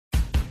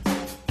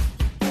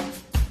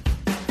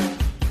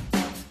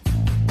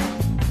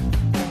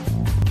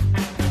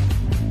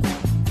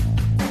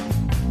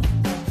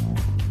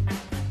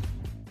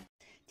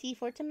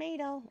for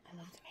tomato. I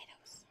love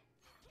tomatoes.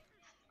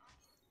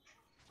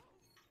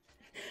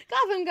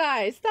 Gotham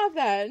guys, stop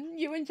that.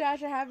 You and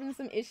Josh are having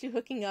some issue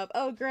hooking up.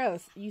 Oh,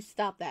 gross. You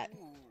stop that.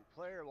 Ooh,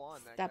 player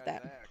one. Stop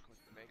that. Zach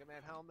with the Mega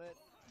Man helmet.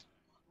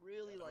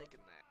 Really liking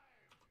that.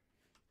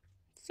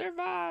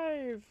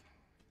 Survive.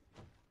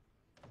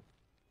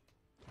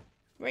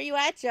 Where you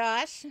at,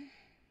 Josh?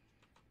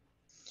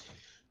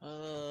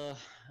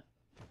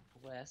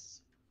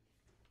 West.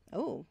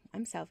 Oh,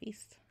 I'm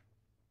southeast.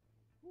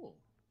 Ooh.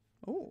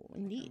 Oh,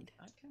 indeed.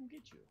 I can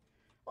get you.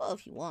 Well,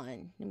 if you want.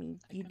 I mean,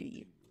 you do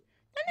you.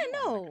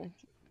 No.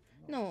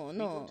 No. We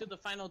go to the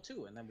final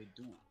two and then we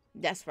do.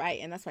 That's right,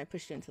 and that's why I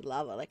pushed you into the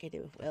lava like I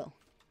did with Will.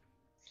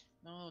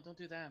 No, don't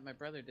do that. My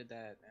brother did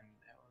that, and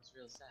that was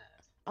real sad.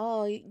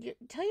 Oh,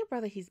 tell your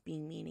brother he's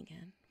being mean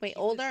again. Wait,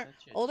 older,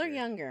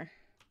 younger?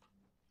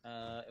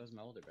 It was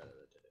my older brother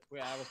that did it.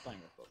 Well, I was playing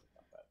with both of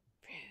them, but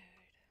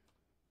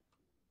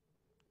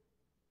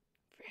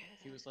rude.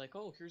 He was like,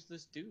 "Oh, here's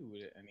this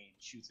dude," and he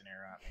shoots an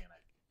arrow at me, and I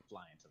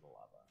fly into the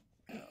lava.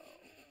 Oh,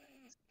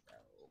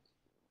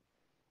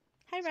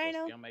 hi, Rhino.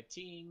 Supposed to be on my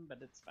team,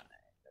 but it's fine.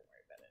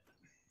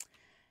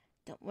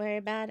 Don't worry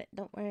about it.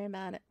 Don't worry about it. Don't worry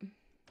about it.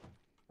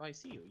 Oh, I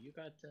see you. You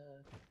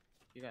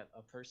got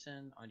a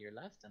person on your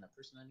left and a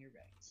person on your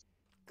right.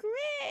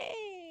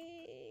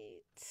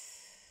 Great.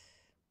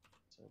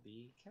 So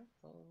be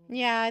careful.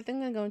 Yeah, I think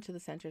I'm gonna go into the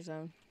center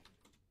zone.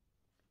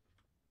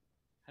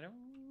 I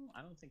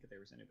don't think that there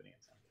was anybody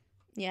in center.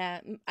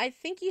 Yeah, I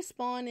think you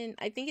spawn in.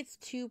 I think it's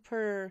 2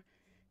 per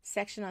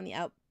section on the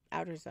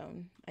outer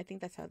zone. I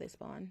think that's how they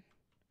spawn.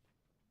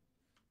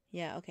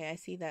 Yeah. Okay, I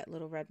see that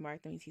little red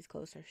mark. That means he's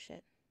closer.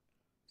 Shit.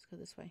 Let's go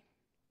this way.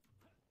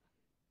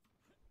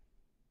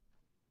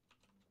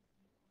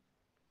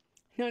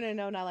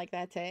 No, not like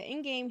that, Taeya.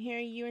 In game here,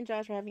 you and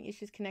Josh are having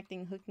issues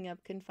connecting, hooking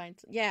up, couldn't find.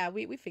 Yeah,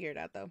 we figured it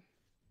out though.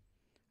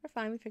 We're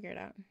fine. We figured it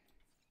out.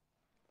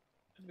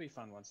 It'll be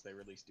fun once they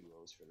release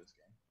duos for this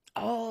game.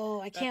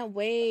 Oh, I can't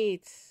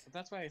wait.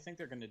 That's why I think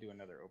they're going to do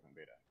another open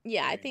beta.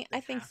 Yeah, I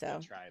think so.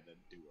 To try the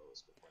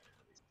duos before they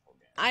release the full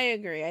game. I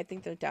agree. I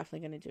think they're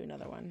definitely going to do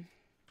another one.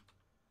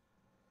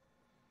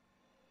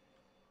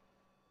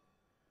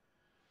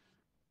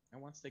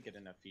 And once they get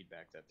enough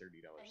feedback that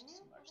 $30 is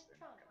too much, they're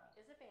not gonna.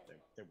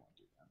 They won't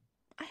do that.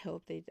 I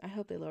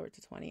hope they lower it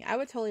to 20. I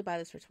would totally buy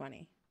this for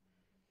 20.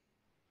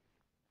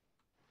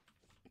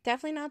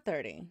 Definitely not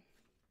 30.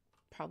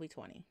 Probably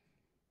 20.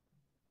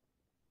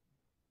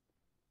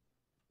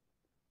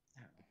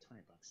 I don't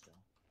know, $20 still.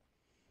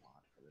 A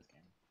lot for this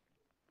game.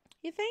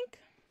 You think?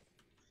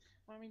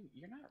 Well, I mean,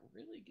 you're not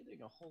really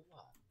getting a whole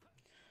lot.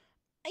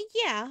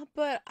 Yeah,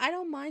 but I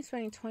don't mind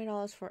spending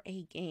 $20 for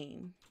a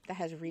game that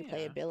has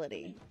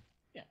replayability.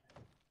 Yeah.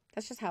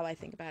 That's just how I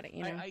think about it,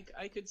 you know?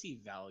 I could see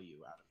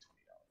value out of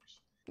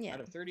 $20. Yeah.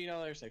 Out of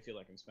 $30, I feel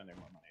like I'm spending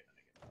more money than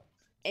I get out.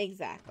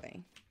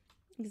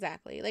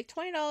 Exactly. Like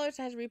 $20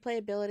 has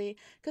replayability.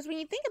 Because when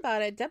you think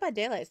about it, Dead by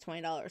Daylight is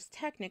 $20,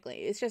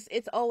 technically. It's just,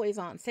 it's always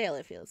on sale,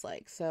 it feels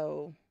like.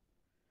 So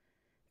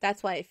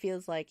that's why it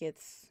feels like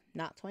it's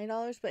not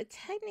 $20, but it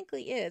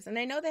technically is. And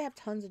I know they have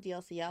tons of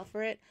DLC out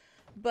for it.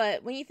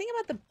 But when you think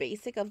about the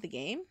basic of the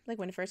game, like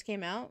when it first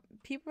came out,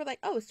 people were like,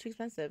 oh, it's too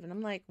expensive. And I'm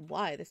like,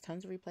 why? There's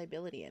tons of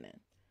replayability in it.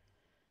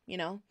 You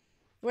know?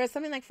 Whereas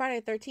something like Friday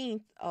the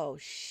 13th, oh,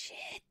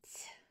 shit.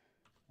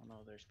 Oh,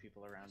 no, there's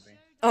people around me.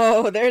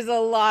 Oh, there's a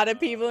lot of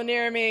people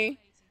near me.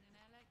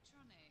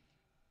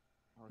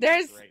 Oh,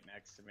 there's right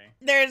next to me.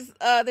 There's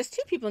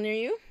 2 people near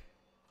you.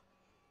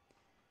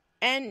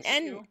 And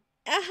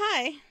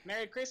hi.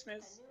 Merry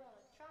Christmas.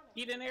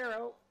 Eat an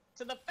arrow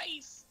to the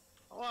face.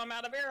 Oh, I'm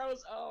out of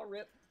arrows. Oh,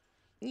 rip.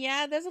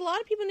 Yeah, there's a lot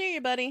of people near you,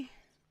 buddy.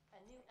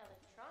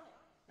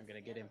 I'm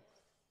gonna get him.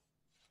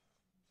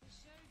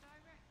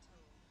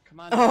 Come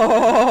on.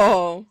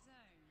 Oh.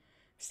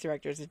 This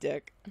director's a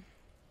dick.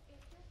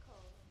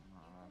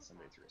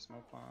 Somebody threw a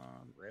smoke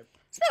bomb. Rip.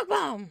 Smoke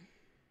bomb!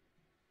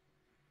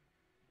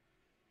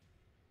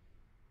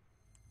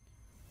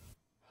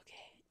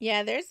 Okay.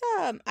 Yeah, there's,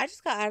 I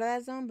just got out of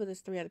that zone, but there's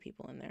 3 other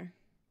people in there.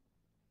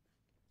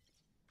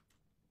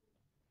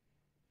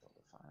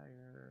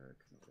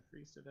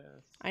 Freeze to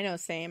death. I know,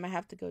 same. I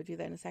have to go do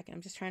that in a second.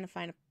 I'm just trying to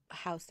find a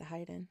house to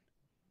hide in.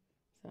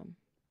 So.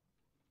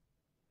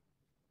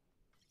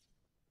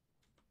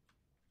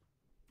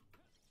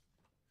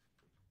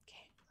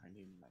 Okay. I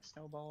need my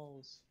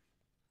snowballs.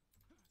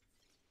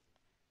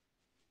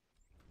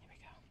 Here we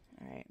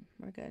go. Alright,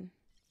 we're good.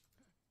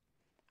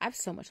 I have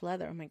so much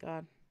leather. Oh my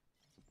god.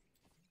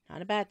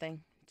 Not a bad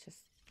thing. Just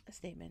a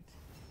statement.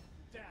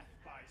 Death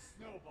by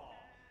snowball.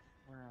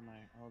 Where am I?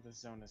 Oh, this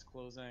zone is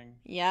closing.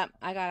 Yep,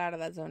 I got out of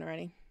that zone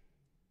already.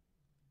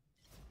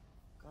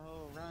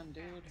 Go, run,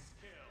 dude.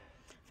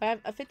 If I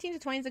have a 15 to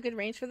 20 is a good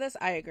range for this,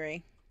 I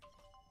agree.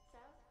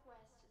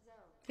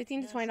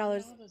 15 to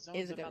 $20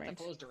 is a good range.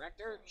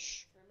 Director.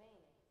 Shh.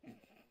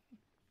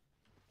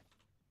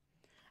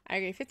 I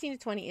agree. 15 to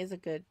 20 is a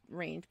good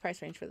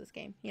price range for this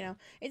game. You know,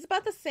 it's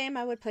about the same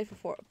I would play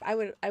for I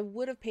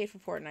would have paid for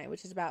Fortnite,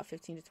 which is about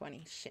 15 to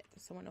 20. Shit,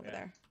 there's someone over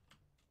there.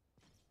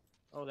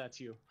 Oh, that's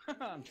you.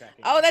 I'm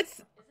tracking. Oh, you.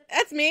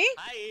 that's me.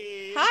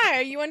 Hi. Hi,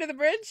 are you under the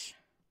bridge?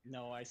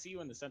 No, I see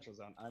you in the central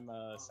zone. I'm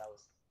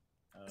south.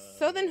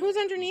 So then who's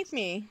underneath east.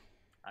 me?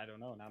 I don't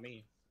know. Not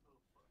me.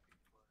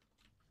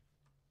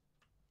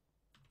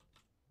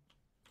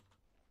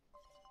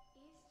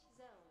 East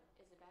zone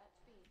is about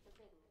to be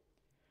forbidden.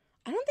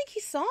 I don't think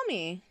he saw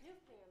me.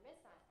 Nuclear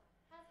missile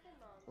has been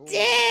launched. Ooh.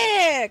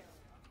 Dick!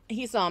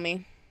 He saw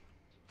me.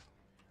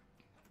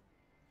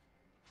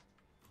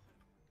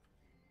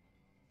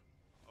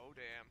 Oh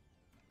damn.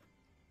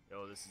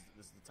 Yo, this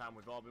is the time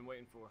we've all been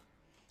waiting for.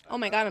 Oh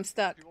my god, I'm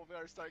stuck. People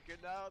better start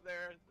getting out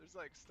there. There's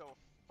like still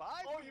 5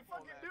 Oh, you people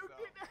in fucking that nuked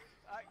zone.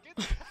 it! Get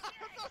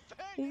the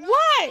thing.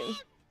 Why?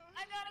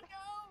 I gotta go!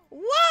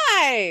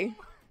 Why?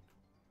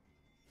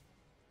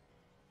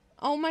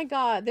 Oh my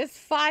god, there's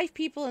 5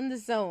 people in the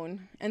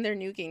zone, and they're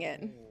nuking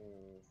it.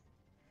 Oh.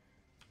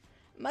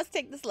 Must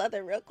take this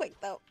leather real quick,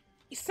 though.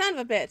 You son of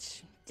a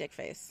bitch. Dick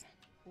face.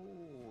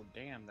 Ooh,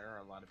 damn, there are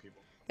a lot of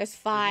people. There's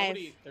 5.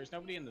 There's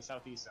nobody in the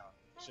southeast zone.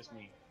 It's just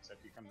me. So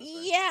if you come this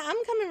way. Yeah,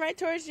 I'm coming right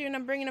towards you, and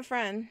I'm bringing a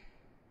friend.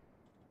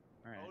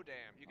 All right. Oh damn,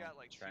 you got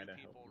like 2 try to help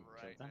people you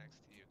kill right them. next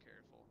to you.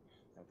 Careful.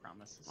 No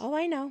promises. Oh,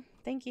 I know.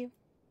 Thank you.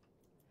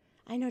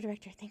 I know,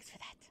 Director. Thanks for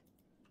that.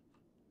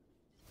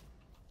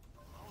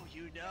 Oh,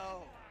 you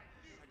know.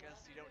 I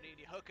guess you don't need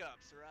any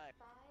hookups, right?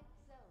 5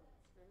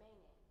 zones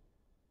remaining.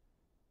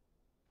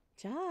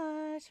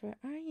 Josh, where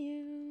are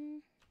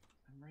you?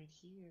 I'm right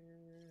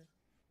here.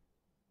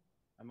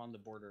 I'm on the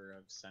border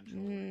of central.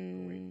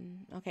 Oh,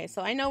 wait. Okay,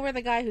 so I know where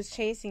the guy who's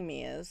chasing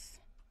me is.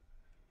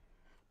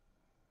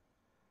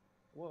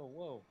 Whoa,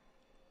 whoa.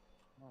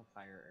 Oh,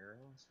 fire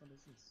arrows. What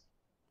is this?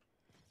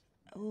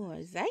 Oh,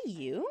 is that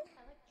you?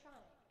 Electronic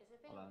is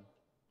Hold available.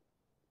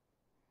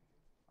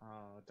 on.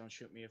 Oh, don't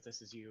shoot me if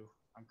this is you.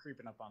 I'm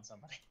creeping up on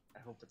somebody. I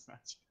hope it's not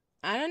you.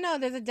 I don't know.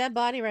 There's a dead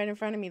body right in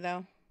front of me,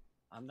 though.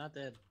 I'm not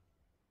dead.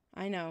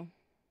 I know.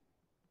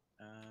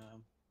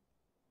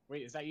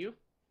 Wait, is that you?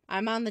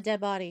 I'm on the dead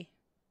body.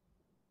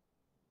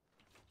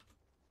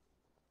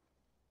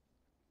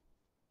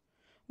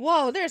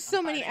 Whoa, there's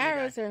so many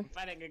arrows here. I'm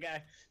fighting a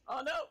guy.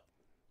 Oh no!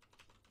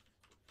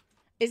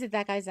 Is it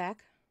that guy,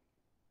 Zach?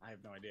 I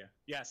have no idea.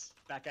 Yes,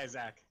 that guy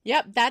Zach.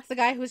 Yep, that's the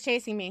guy who's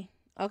chasing me.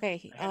 Okay.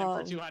 I hit him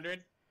for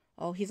 200.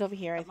 Oh, he's over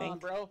here, I Come on,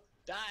 think. bro.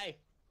 Die.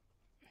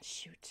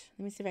 Shoot.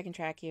 Let me see if I can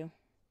track you.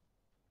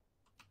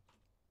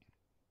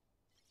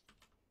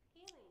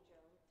 Healing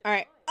drone. All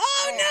right. deployed.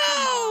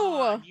 Oh,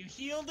 no! On, you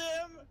healed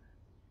him?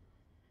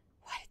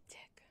 What a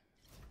dick.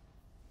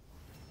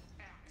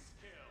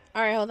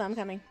 All right, hold on. I'm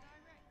coming.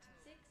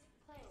 6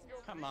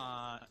 players. Come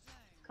on.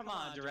 Come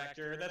on,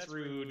 director. That's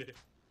rude.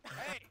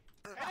 Hey!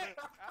 Hey!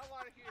 I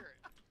want to hear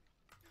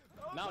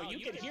it. No, you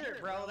can hear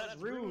it, bro. That's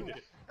rude.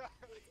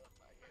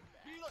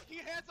 He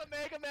has a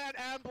Mega Man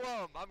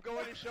emblem. I'm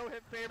going to show him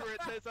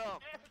favoritism.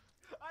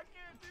 I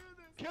can't do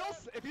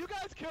this! If you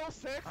guys kill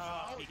 6, Oh,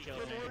 I'll he killed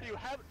me. reward you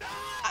heaven.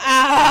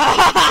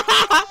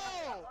 Ah!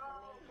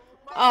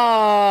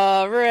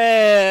 Oh,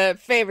 rip.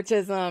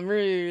 Favoritism.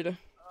 Rude.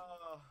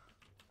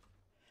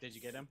 Did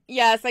you get him?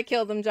 Yes, I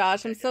killed him,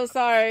 Josh. I'm so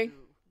sorry.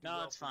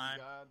 No, it's fine.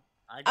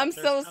 I'm there's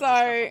so tons of stuff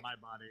sorry. on my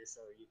body,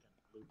 so you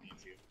can loot me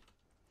too.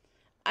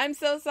 I'm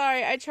so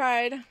sorry. I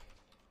tried.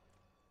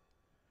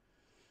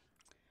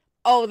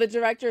 Oh, the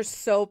director's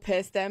so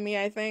pissed at me,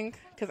 I think,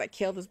 because I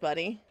killed his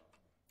buddy.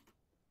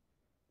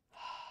 Oh,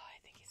 I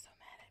think he's so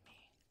mad at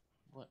me.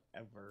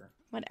 Whatever.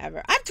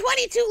 Whatever. I have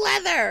 22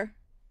 leather!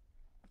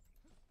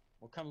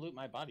 Well, come loot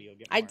my body. You'll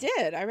get more. I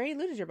did. I already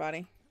looted your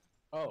body.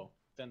 Oh,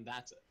 then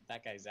that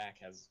guy Zach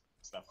has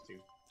stuff too.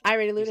 I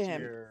already looted He's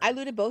him. your- I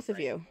looted both of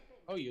right. you.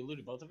 Oh, you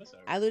looted both of us?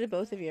 I looted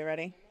both of you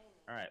already.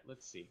 All right,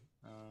 let's see.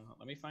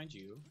 Let me find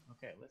you.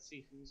 Okay, let's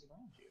see who's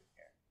around you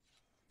here.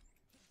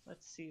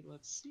 Let's see.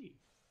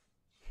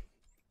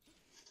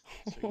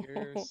 So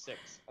you're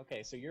 6.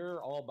 Okay, so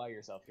you're all by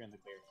yourself. You're in the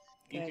clear.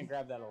 You Good. can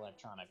grab that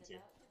electronic too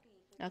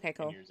Okay,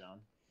 cool. in your zone.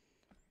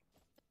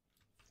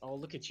 Oh,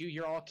 look at you.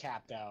 You're all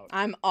capped out.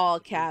 I'm all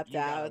capped you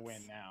gotta out.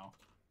 win now.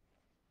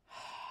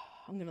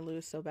 I'm gonna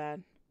lose so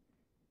bad.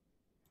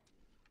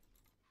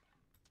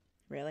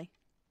 Really?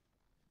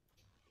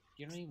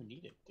 You don't even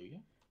need it, do you?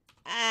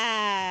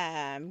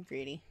 Ah, I'm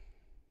greedy.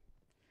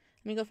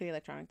 Let me go for the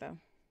electronic, though.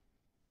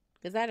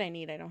 Because that I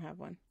need. I don't have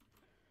one.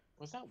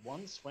 Was that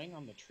one swing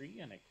on the tree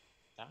and it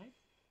died?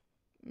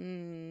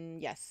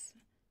 Yes.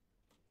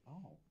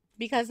 Oh.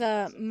 Because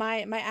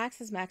my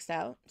axe is maxed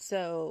out,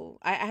 so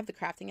I have the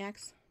crafting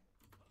axe.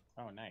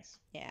 Oh, nice.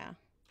 Yeah.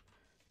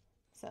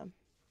 So.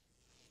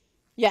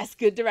 Yes,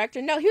 good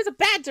director. No, he was a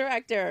bad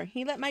director.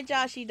 He let my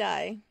Joshy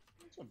die.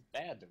 He was a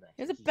bad director.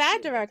 He was a He bad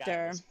killed the guy director.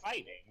 that was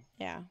fighting.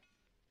 Yeah.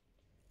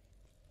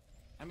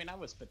 I mean, I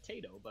was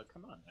potato, but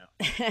come on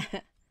now.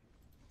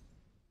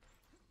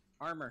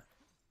 Armor.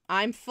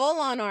 I'm full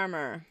on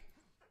armor.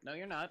 No,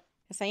 you're not.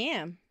 Yes, I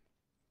am.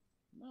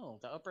 No,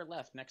 the upper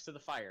left next to the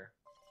fire.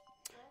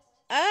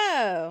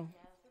 Oh.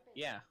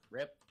 Yeah,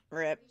 rip.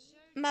 Rip.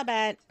 My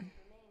bad.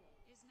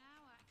 Is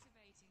now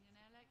activating an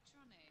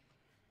electronic.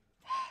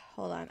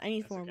 Hold on. I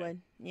need That's more okay.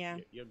 wood. Yeah.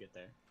 You'll get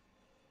there.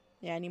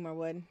 Yeah, I need more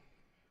wood.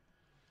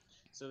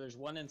 So there's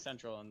one in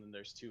central, and then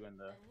there's two in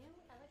the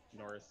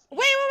north.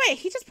 Wait.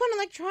 He just put an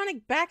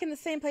electronic back in the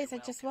same place I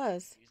just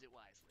was. Use it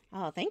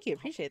wisely. Oh, thank you.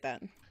 Appreciate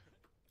that.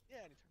 Yeah,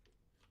 anytime.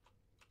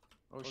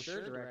 Oh,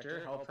 sure,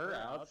 director. Help her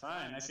out.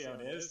 Fine, I see how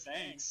it is.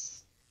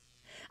 Thanks.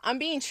 I'm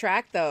being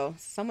tracked, though.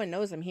 Someone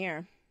knows I'm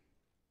here.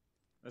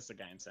 That's the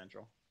guy in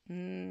central.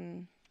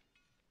 Hmm.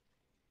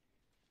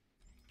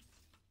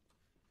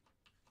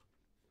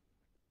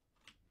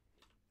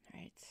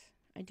 Alright.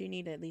 I do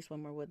need at least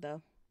one more wood,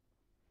 though.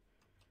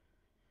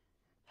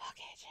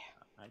 Okay,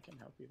 Joe. I can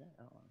help you there.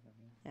 Oh,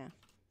 Yeah.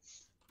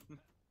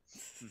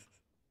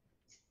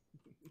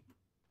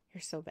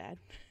 You're so bad.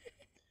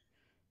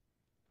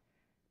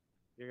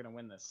 You're gonna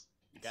win this.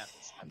 You got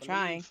this. I'm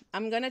trying.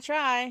 I'm gonna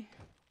try.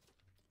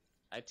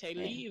 I take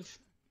leave.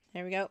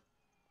 There we go.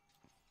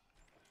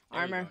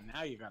 There Armor. you go.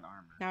 Now you got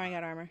armor. Now I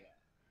got armor.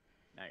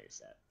 Yeah. Now you're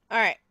set.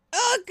 Alright.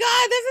 Oh,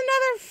 God! There's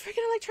another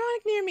freaking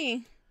electronic near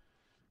me.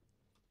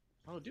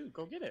 Oh, dude,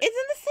 go get it. It's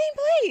in the same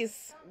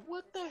place.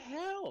 What the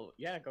hell?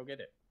 Yeah, go get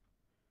it.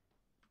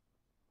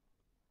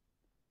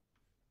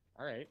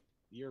 All right.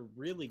 You're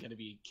really going to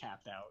be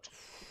capped out.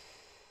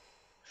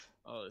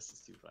 Oh, this is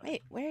too funny.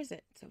 Wait, where is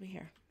it? It's over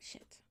here.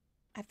 Shit.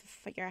 I have to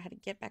figure out how to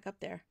get back up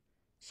there.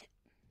 Shit.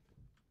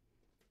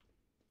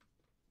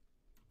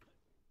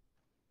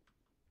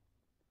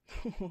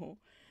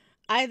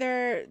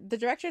 Either the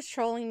director's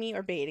trolling me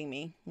or baiting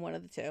me. One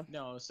of the two.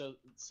 No, so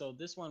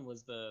this one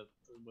was the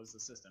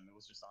system. It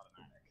was just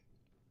automatic.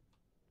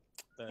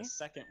 The Okay.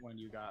 second one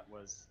you got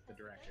was the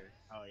director.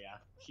 Oh yeah,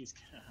 he's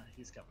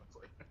coming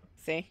for you.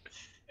 See?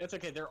 It's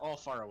okay. They're all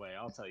far away.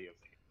 I'll tell you if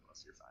they get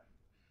close. You're fine.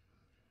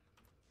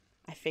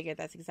 I figured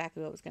that's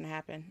exactly what was going to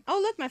happen. Oh,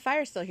 look, my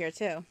fire's still here,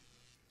 too.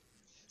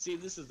 See,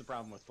 this is the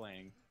problem with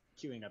playing,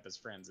 queuing up as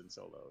friends in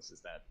solos,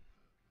 is that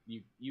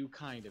you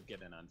kind of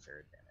get an unfair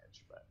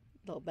advantage, but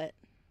A little bit.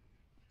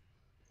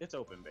 it's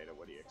open beta.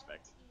 What do you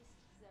expect?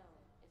 Southeast zone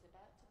is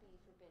about to be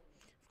forbidden.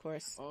 Of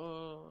course.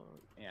 Oh,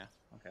 yeah.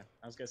 Okay.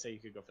 I was gonna say you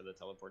could go for the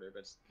teleporter,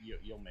 but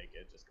you'll make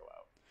it. Just go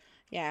out.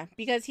 Yeah,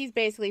 because he's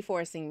basically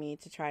forcing me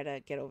to try to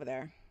get over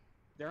there.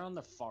 They're on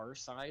the far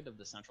side of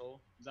the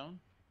central zone.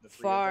 The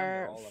three of them,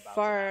 they're all about to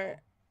battle.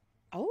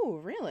 Oh,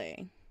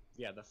 really?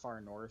 Yeah, the far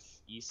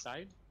northeast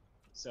side.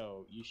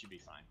 So you should be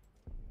fine.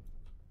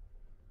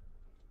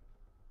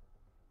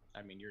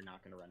 I mean, you're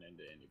not going to run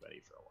into anybody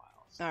for a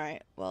while. So. All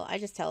right. Well, I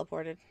just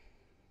teleported.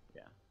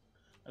 Yeah.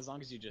 As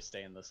long as you just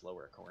stay in this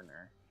lower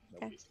corner,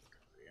 nobody's going to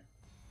come for you.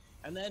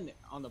 And then,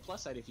 on the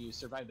plus side, if you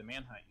survive the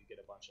manhunt, you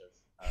get a bunch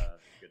of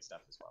good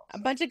stuff as well. A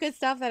bunch of good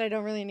stuff that I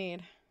don't really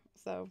need.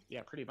 So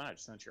Yeah, pretty much,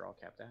 since you're all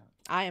capped out.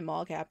 I am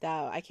all capped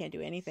out. I can't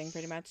do anything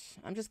pretty much.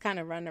 I'm just kind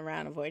of running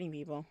around avoiding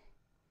people.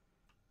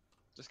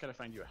 Just got to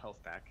find you a health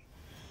pack.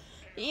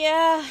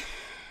 Yeah. 3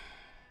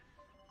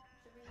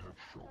 players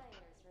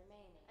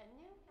remaining. A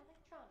new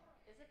electronic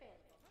is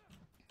available.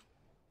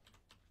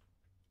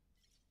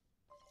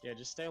 Yeah,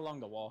 just stay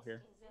along the wall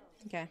here.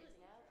 Okay.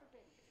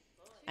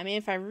 I mean,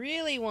 if I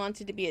really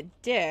wanted to be a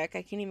dick,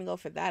 I can even go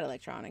for that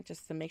electronic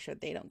just to make sure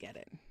they don't get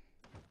it.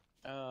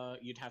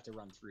 You'd have to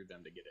run through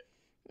them to get it.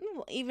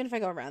 Well, even if I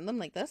go around them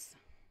like this.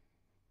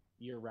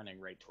 You're running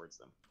right towards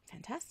them.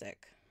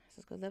 Fantastic.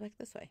 Let's go back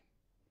this way.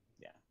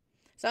 Yeah.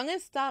 So I'm going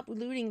to stop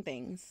looting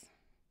things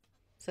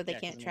so they Yeah,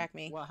 'cause can't I mean, track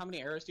me. Well, how many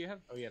arrows do you have?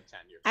 Oh, you have 10.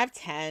 You're... I have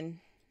 10.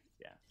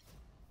 Yeah.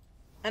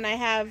 And I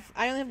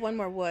only have one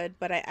more wood,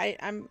 but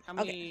I'm How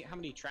okay.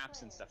 many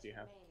traps and stuff do you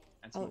have?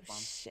 And Oh, smoke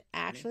bombs? shit.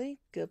 Actually,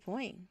 good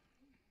point.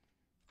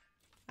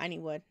 I need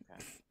wood.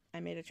 Okay. I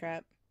made a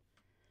trap.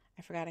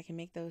 I forgot I can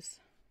make those.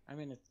 I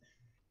mean,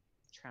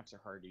 traps are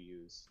hard to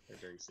use. They're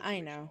very situational. I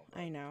know. but-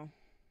 I know.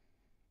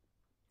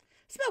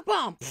 Smoke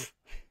bomb!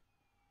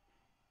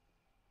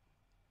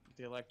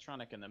 The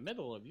electronic in the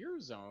middle of your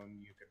zone,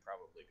 you could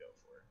probably go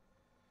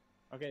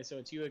for. Okay, so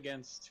it's you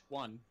against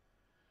one.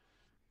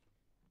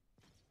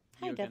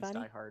 Hi, You dead against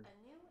body. Die Hard.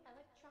 A new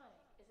electronic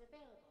is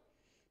available.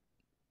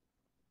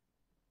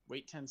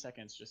 Wait 10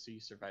 seconds just so you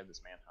survive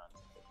this manhunt.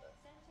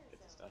 Center Get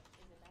the zone stuff.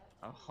 is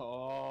about to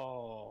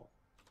Oh.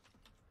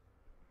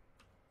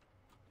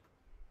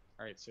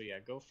 Alright, so yeah,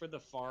 go for the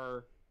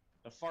far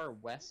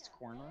west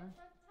corner.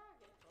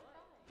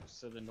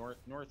 So the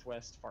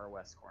northwest far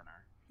west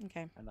corner.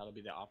 Okay. And that'll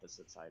be the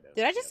opposite side of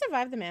Did I the just other.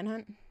 survive the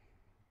manhunt?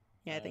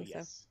 Yeah, I think so.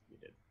 Yes, you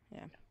did.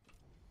 Yeah.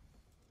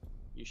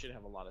 You should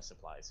have a lot of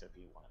supplies, so if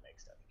you want to make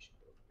stuff, you should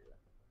be able to do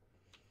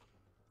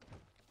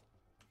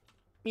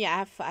that.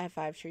 Yeah, I have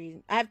 5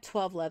 trees. I have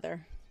 12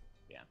 leather.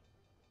 Yeah.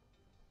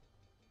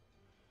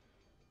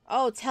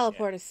 Oh,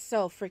 teleport is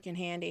so freaking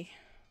handy.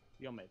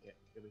 You'll make it.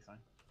 You'll be fine.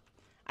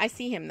 I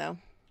see him, though.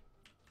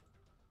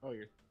 Oh,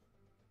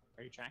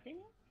 are you tracking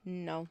it?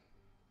 No.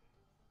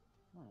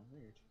 Oh,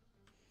 weird.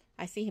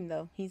 I see him,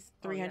 though. He's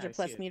Oh, yeah, 300 I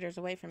plus see it. meters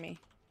away from me.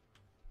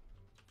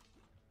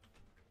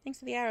 Thanks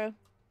for the arrow.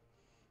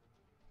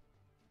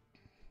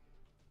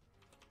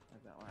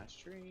 There's that last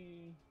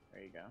tree.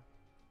 There you go.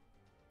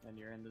 Then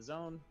you're in the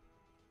zone,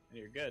 and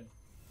you're good.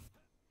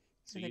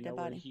 So Another you dead know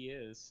where body. he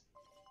is.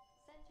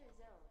 Center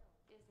zone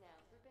is now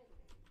forbidden.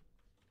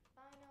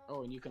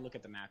 Oh, and you can look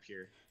at the map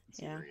here and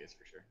see where he is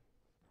for sure.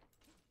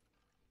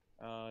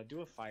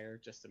 Do a fire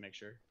just to make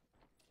sure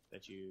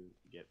that you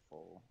get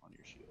full on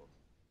your shield.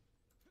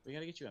 We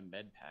gotta get you a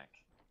med pack.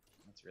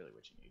 That's really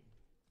what you need.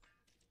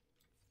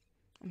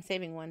 I'm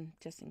saving one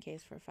just in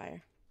case for a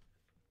fire.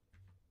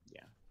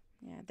 Yeah.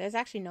 Yeah, there's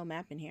actually no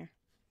map in here.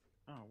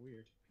 Oh,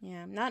 weird.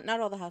 Yeah, not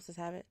all the houses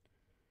have it.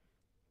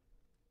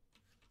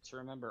 So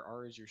remember,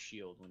 R is your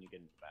shield when you get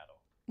into battle.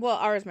 Well,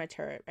 R is my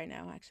turret right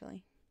now,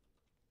 actually.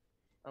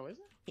 Oh, is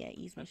it? Yeah,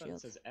 E's my I thought shield.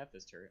 it says F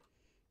is turret.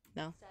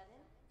 No. 7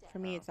 death. For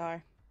me, it's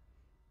R.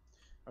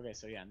 Okay,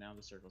 so yeah, now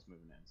the circle's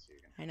moving in, so you're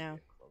gonna I know.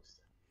 get close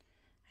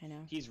to him. I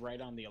know. He's right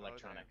on the Oh,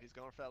 electronic. damn, he's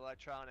going for that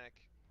electronic.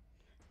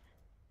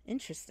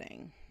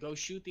 Interesting. Go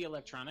shoot the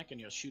electronic and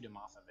you'll shoot him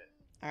off of it.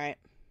 All right.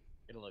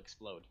 It'll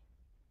explode.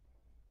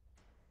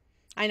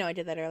 I know I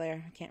did that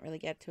earlier. I can't really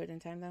get to it in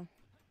time, though.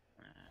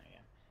 Yeah.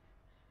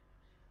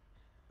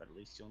 But at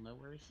least you'll know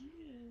where he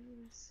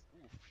is.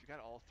 Oof, you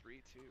got all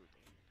three too.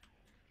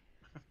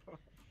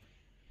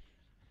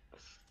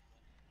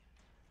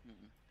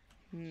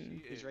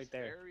 She He's is right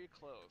there. very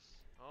close.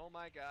 Oh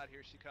my god,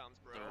 here she comes,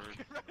 bro. Third,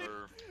 Get ready.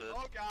 fifth.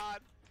 Oh god.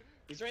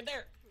 He's right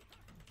there.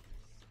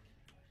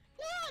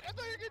 What? I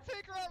thought you were gonna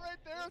take her out right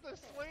there with a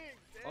swing.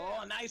 Damn.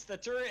 Oh, nice, the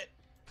turret.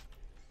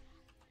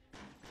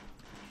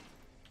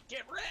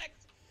 Get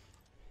wrecked.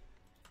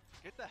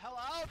 Get the hell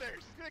out of there.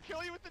 She's gonna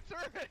kill you with the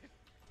turret.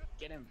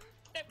 Get him.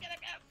 Get him, get him,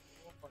 get him.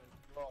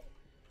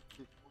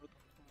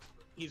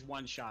 He's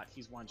one shot.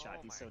 He's one shot.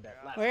 Oh He's my so dead.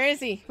 God. Left. Where is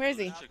he? Where is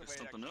he? Not the Check way I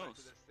something expected else.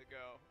 this to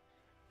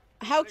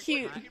go. How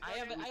cute. I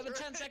have a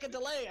 10-second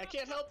delay. I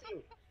can't help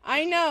you.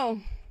 I know.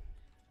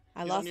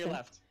 I He's lost on your him.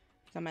 left.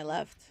 He's on my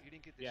left. You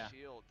didn't get the Yeah.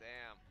 shield.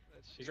 Damn.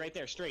 That He's shield right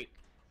there, was- straight.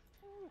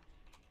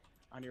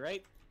 On your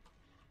right.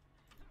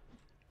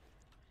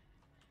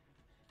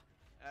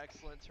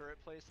 Excellent turret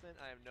placement.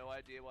 I have no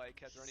idea why he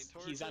kept running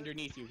towards He's it.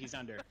 underneath you. He's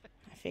under.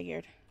 I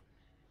figured.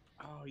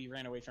 Oh, you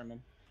ran away from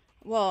him.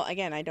 Well,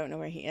 again, I don't know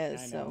where he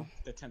is, I so. know.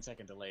 The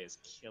 10-second delay is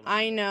killing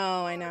I me.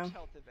 know, I Large know.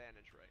 health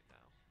advantage right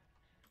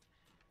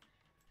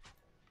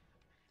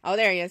Oh,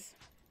 there he is.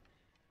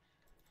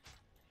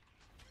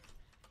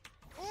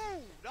 now.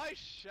 Ooh, nice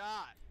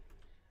shot.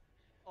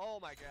 Oh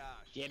my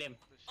gosh. Get him.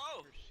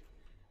 Oh.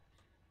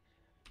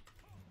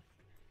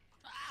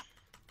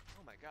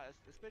 Oh my god,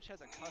 this bitch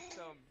has a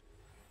custom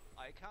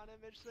icon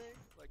image thing?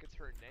 Like it's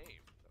her name.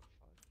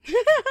 The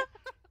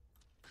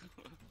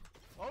fuck?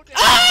 Oh, damn.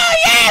 Oh,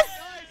 yes!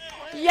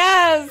 Nice.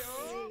 Yes!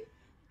 Yo.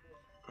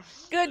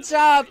 Good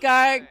job,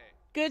 guy. Play.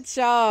 Good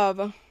job.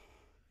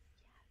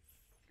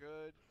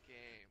 Good game.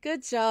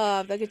 Good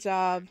job. Good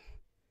job.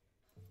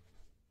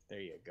 There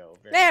you go.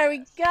 Very There we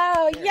nice.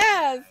 go. Very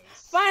Yes.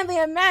 nice. Finally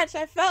a match.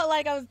 I felt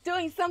like I was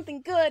doing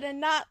something good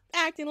and not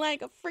acting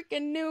like a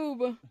freaking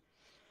noob.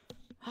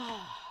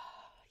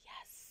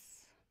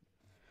 Yes.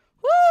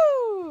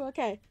 Woo!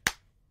 Okay.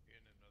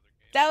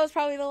 That was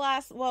probably the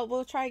last. Well,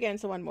 we'll try again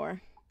to one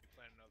more.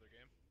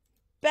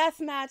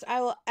 Best match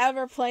I will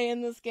ever play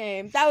in this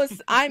game. That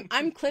was.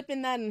 I'm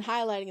clipping that and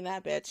highlighting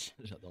that bitch.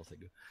 J'adore ce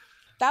gars.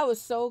 That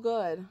was so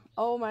good.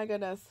 Oh my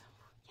goodness.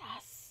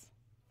 Yes.